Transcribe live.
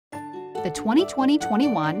The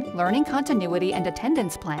 2020-21 Learning Continuity and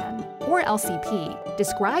Attendance Plan, or LCP,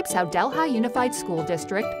 describes how Delhi Unified School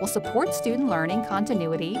District will support student learning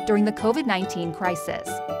continuity during the COVID-19 crisis.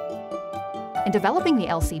 In developing the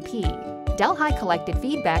LCP, Delhi collected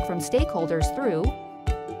feedback from stakeholders through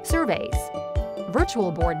surveys,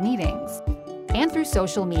 virtual board meetings, and through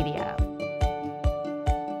social media.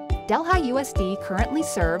 Delhi USD currently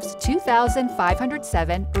serves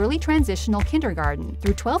 2,507 early transitional kindergarten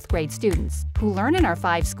through 12th grade students who learn in our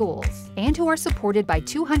 5 schools and who are supported by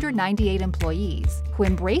 298 employees who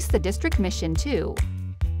embrace the district mission to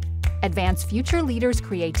advance future leaders'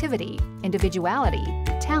 creativity, individuality,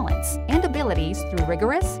 talents, and abilities through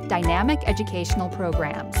rigorous, dynamic educational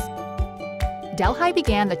programs. Delhi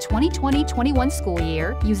began the 2020-21 school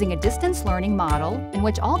year using a distance learning model in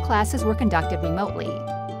which all classes were conducted remotely.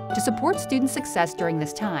 To support student success during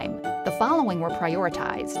this time, the following were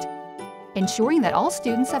prioritized: ensuring that all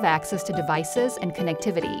students have access to devices and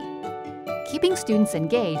connectivity, keeping students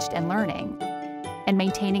engaged and learning, and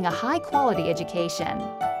maintaining a high-quality education.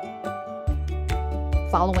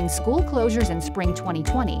 Following school closures in spring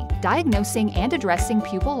 2020, diagnosing and addressing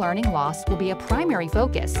pupil learning loss will be a primary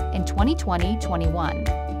focus in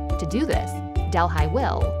 2020-21. To do this, Delhi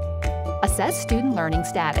will assess student learning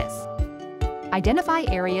status, identify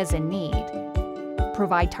areas in need,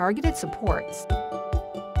 provide targeted supports,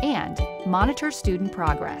 and monitor student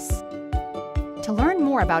progress. To learn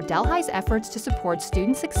more about Delhi's efforts to support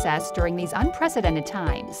student success during these unprecedented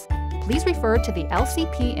times, please refer to the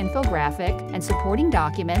LCP infographic and supporting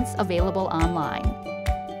documents available online.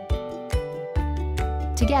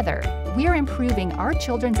 Together, we are improving our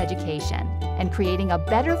children's education and creating a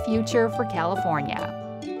better future for California.